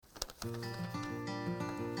Today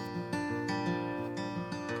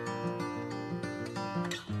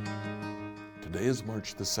is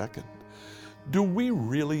March the 2nd. Do we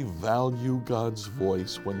really value God's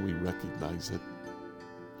voice when we recognize it?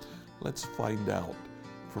 Let's find out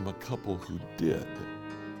from a couple who did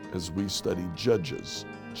as we study Judges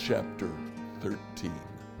chapter 13.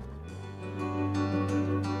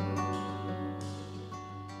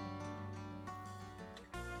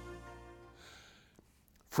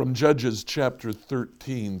 From Judges chapter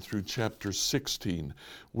 13 through chapter 16,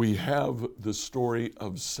 we have the story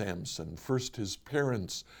of Samson, first his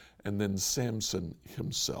parents and then Samson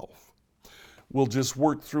himself. We'll just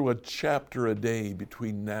work through a chapter a day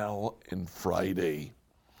between now and Friday.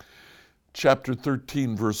 Chapter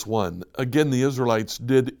 13, verse 1. Again, the Israelites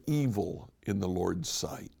did evil in the Lord's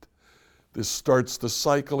sight. This starts the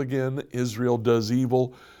cycle again. Israel does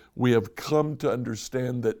evil. We have come to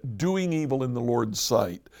understand that doing evil in the Lord's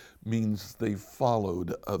sight means they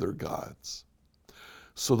followed other gods.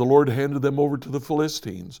 So the Lord handed them over to the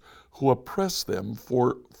Philistines, who oppressed them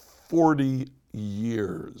for 40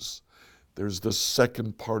 years. There's the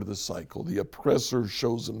second part of the cycle. The oppressor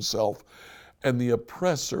shows himself, and the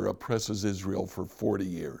oppressor oppresses Israel for 40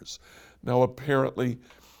 years. Now, apparently,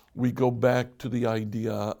 we go back to the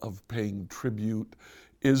idea of paying tribute.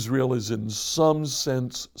 Israel is in some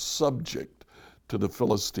sense subject to the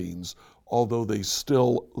Philistines, although they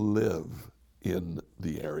still live in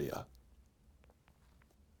the area.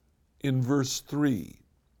 In verse 3,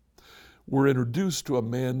 we're introduced to a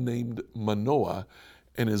man named Manoah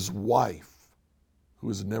and his wife, who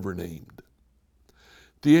is never named.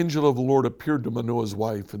 The angel of the Lord appeared to Manoah's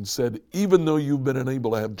wife and said, "Even though you've been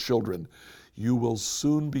unable to have children, you will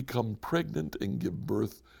soon become pregnant and give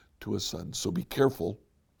birth to a son. So be careful.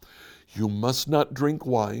 You must not drink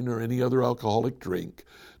wine or any other alcoholic drink,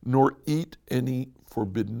 nor eat any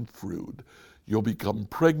forbidden fruit. You'll become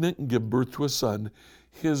pregnant and give birth to a son.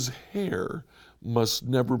 His hair must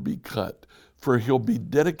never be cut, for he'll be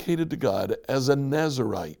dedicated to God as a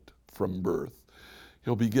Nazirite from birth.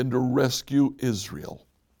 He'll begin to rescue Israel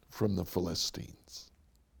from the Philistines."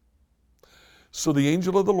 So the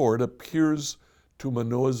angel of the Lord appears to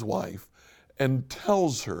Manoah's wife and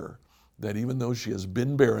tells her that even though she has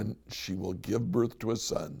been barren, she will give birth to a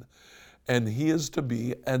son, and he is to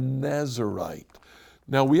be a Nazirite.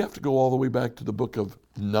 Now we have to go all the way back to the book of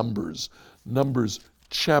Numbers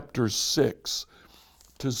chapter 6,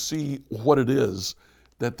 to see what it is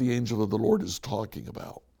that the angel of the Lord is talking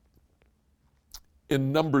about.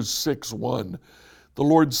 In Numbers 6:1, the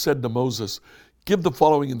Lord said to Moses, "Give the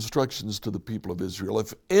following instructions to the people of Israel.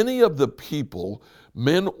 If any of the people,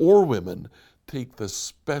 men or women, take the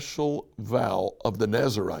special vow of the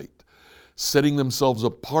Nazirite, setting themselves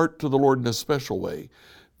apart to the Lord in a special way,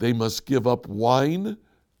 they must give up wine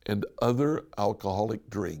and other alcoholic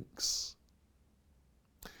drinks."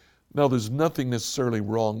 Now, there's nothing necessarily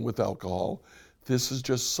wrong with alcohol. This is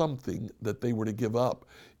just something that they were to give up.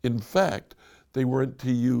 In fact, they weren't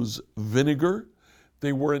to use vinegar.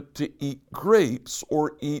 They weren't to eat grapes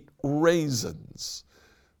or eat raisins.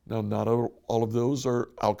 Now, not all of those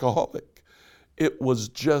are alcoholic. It was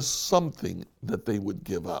just something that they would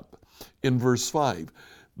give up. In verse 5,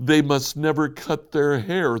 they must never cut their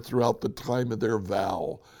hair throughout the time of their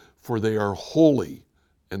vow, for they are holy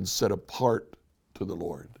and set apart to the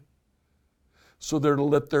Lord. So they're to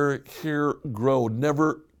let their hair grow,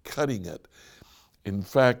 never cutting it. In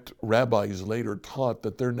fact, rabbis later taught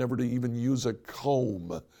that they're never to even use a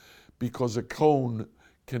comb, because a comb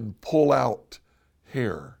can pull out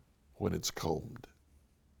hair when it's combed.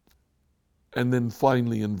 And then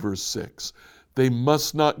finally in verse 6, they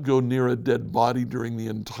must not go near a dead body during the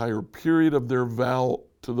entire period of their vow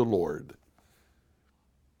to the Lord.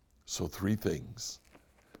 So 3 things.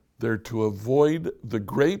 They're to avoid the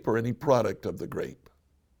grape or any product of the grape.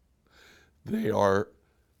 They are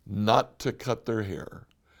not to cut their hair,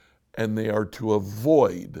 and they are to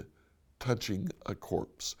avoid touching a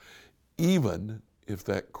corpse, even if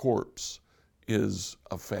that corpse is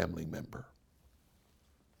a family member.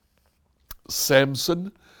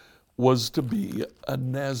 Samson was to be a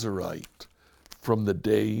Nazirite from the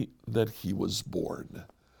day that he was born.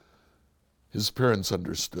 His parents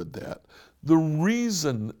understood that. The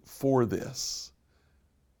reason for this,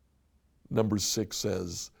 Numbers 6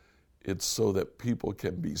 says, it's so that people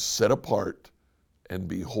can be set apart and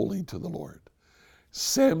be holy to the Lord.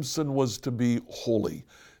 Samson was to be holy,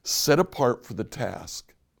 set apart for the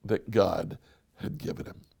task that God had given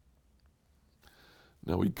him.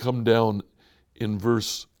 Now we come down in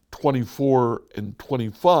verse 24 and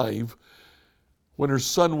 25. When her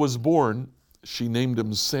son was born, she named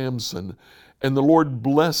him Samson, And the Lord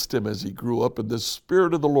blessed him as he grew up, and the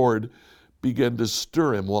Spirit of the Lord began to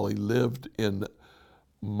stir him while he lived in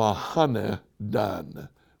Mahaneh-dan,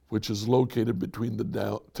 which is located between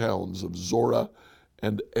the towns of Zorah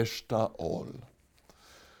and Eshtaol.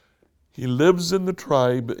 He lives in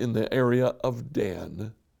the area of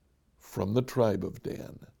Dan, from the tribe of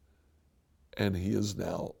Dan, and he is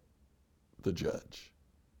now the judge.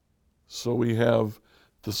 So we have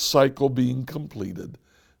the cycle being completed.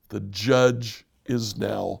 The judge is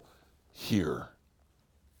now here.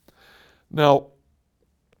 Now,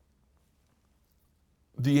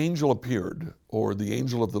 the angel appeared, or the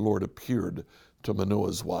angel of the Lord appeared to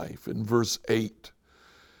Manoah's wife. In verse 8,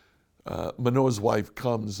 Manoah's wife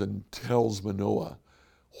comes and tells Manoah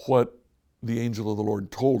what the angel of the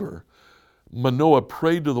Lord told her. Manoah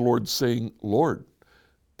prayed to the Lord, saying, Lord,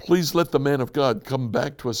 please let the man of God come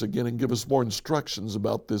back to us again and give us more instructions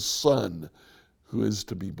about this son who is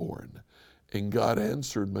to be born. And God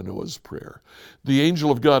answered Manoah's prayer. The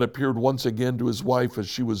angel of God appeared once again to his wife as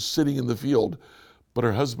she was sitting in the field, but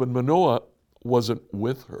her husband Manoah wasn't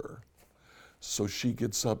with her. So she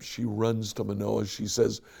gets up, she runs to Manoah. She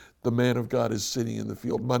says, the man of God is sitting in the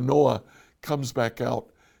field. Manoah comes back out,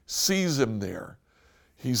 sees him there.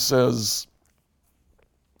 He says,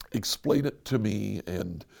 explain it to me.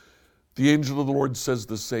 And the angel of the Lord says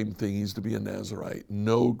the same thing. He's to be a Nazirite.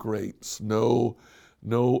 No grapes, no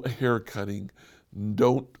hair cutting.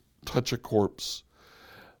 Don't touch a corpse.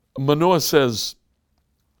 Manoah says,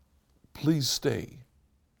 please stay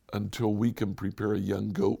until we can prepare a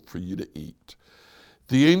young goat for you to eat.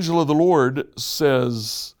 The angel of the Lord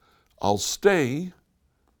says, I'll stay,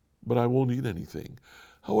 but I won't eat anything.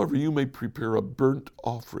 However, you may prepare a burnt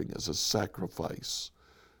offering as a sacrifice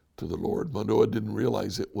to the Lord. Manoah didn't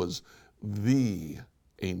realize it was the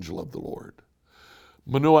angel of the Lord.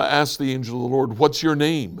 Manoah asked the angel of the Lord, what's your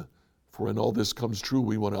name? For when all this comes true,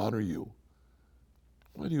 we want to honor you.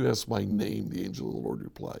 Why do you ask my name? The angel of the Lord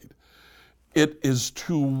replied. It is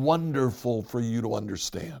too wonderful for you to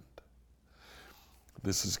understand.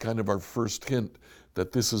 This is kind of our first hint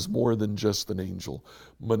that this is more than just an angel.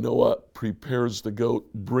 Manoah prepares the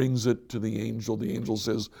goat, brings it to the angel. The angel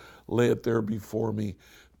says, lay it there before me,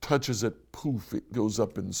 touches it, poof, it goes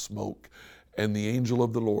up in smoke. And the angel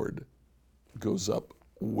of the Lord goes up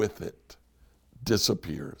with it,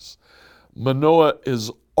 disappears. Manoah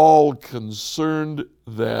is all concerned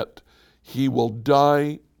that he will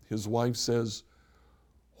die. His wife says,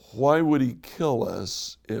 why would he kill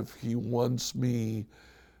us if he wants me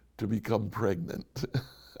to become pregnant?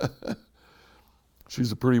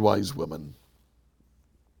 She's a pretty wise woman.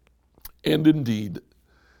 And indeed,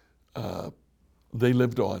 they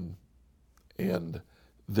lived on and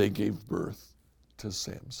they gave birth to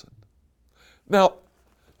Samson. Now,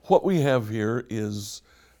 what we have here is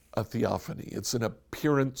a theophany. It's an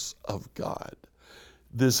appearance of God.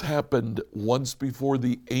 This happened once before.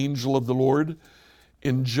 The angel of the Lord.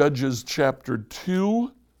 In Judges chapter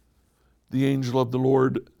 2, the angel of the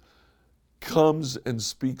Lord comes and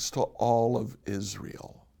speaks to all of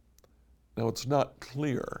Israel. Now, it's not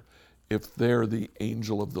clear if there the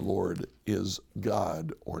angel of the Lord is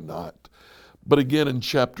God or not. But again, in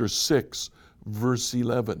chapter 6, verse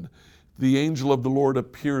 11, the angel of the Lord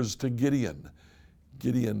appears to Gideon.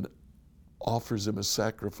 Gideon offers him a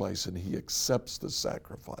sacrifice, and he accepts the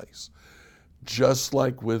sacrifice. Just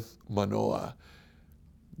like with Manoah,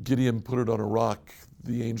 Gideon put it on a rock.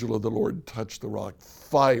 The angel of the Lord touched the rock.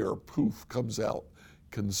 Fire, poof, comes out,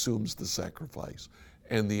 consumes the sacrifice,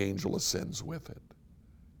 and the angel ascends with it.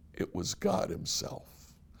 It was God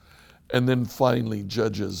himself. And then finally,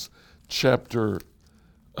 Judges chapter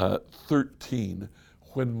 13,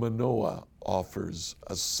 when Manoah offers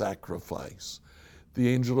a sacrifice. The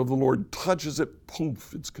angel of the Lord touches it,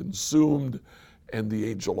 poof, it's consumed, and the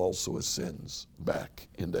angel also ascends back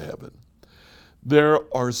into heaven. There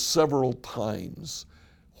are several times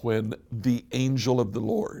when the angel of the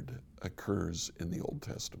Lord occurs in the Old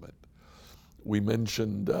Testament. We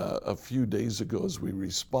mentioned a few days ago as we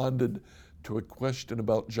responded to a question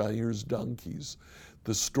about Jair's donkeys,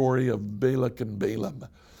 the story of Balak and Balaam.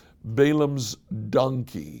 Balaam's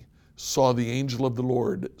donkey saw the angel of the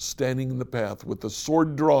Lord standing in the path with the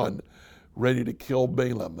sword drawn, ready to kill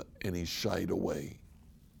Balaam, and he shied away.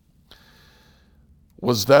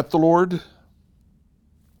 Was that the Lord?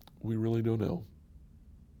 We really don't know.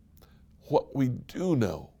 What we do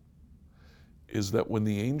know is that when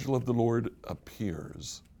the angel of the Lord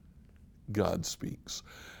appears, God speaks.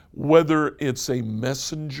 Whether it's a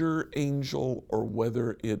messenger angel or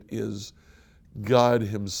whether it is God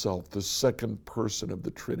himself, the second person of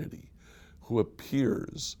the Trinity, who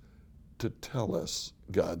appears to tell us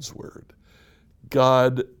God's word.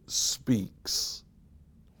 God speaks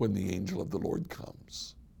when the angel of the Lord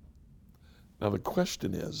comes. Now the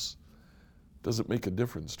question is, does it make a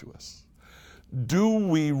difference to us? Do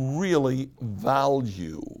we really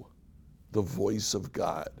value the voice of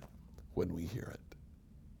God when we hear it?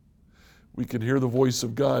 We can hear the voice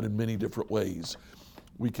of God in many different ways.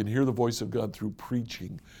 We can hear the voice of God through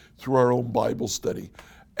preaching, through our own Bible study.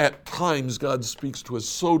 At times, God speaks to us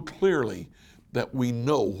so clearly that we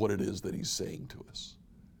know what it is that He's saying to us.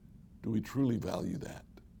 Do we truly value that?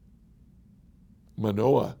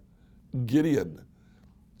 Manoah, Gideon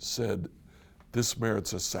said, this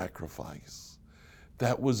merits a sacrifice.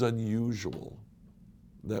 That was unusual.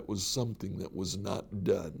 That was something that was not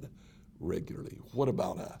done regularly. What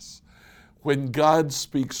about us? When God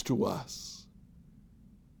speaks to us,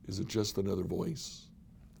 is it just another voice?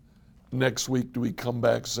 Next week, do we come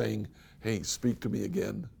back saying, hey, speak to me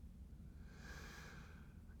again?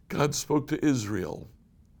 God spoke to Israel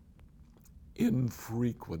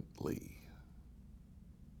infrequently.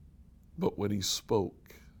 But when He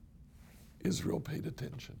spoke, Israel paid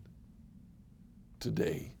attention.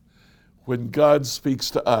 Today, when God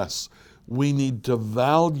speaks to us, we need to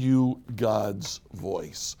value God's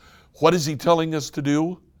voice. What is He telling us to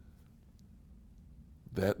do?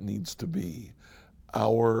 That needs to be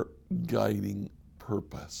our guiding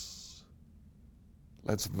purpose.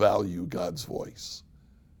 Let's value God's voice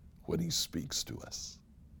when He speaks to us.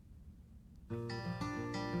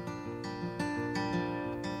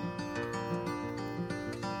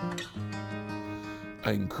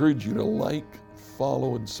 I encourage you to like,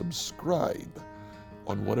 follow, and subscribe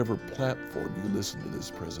on whatever platform you listen to this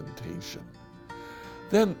presentation.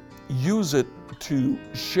 Then use it to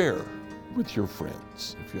share with your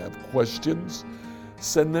friends. If you have questions,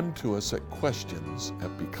 send them to us at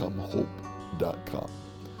questions@becomehope.com.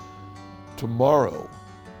 Tomorrow,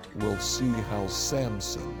 we'll see how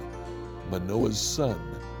Samson, Manoah's son,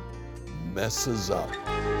 messes up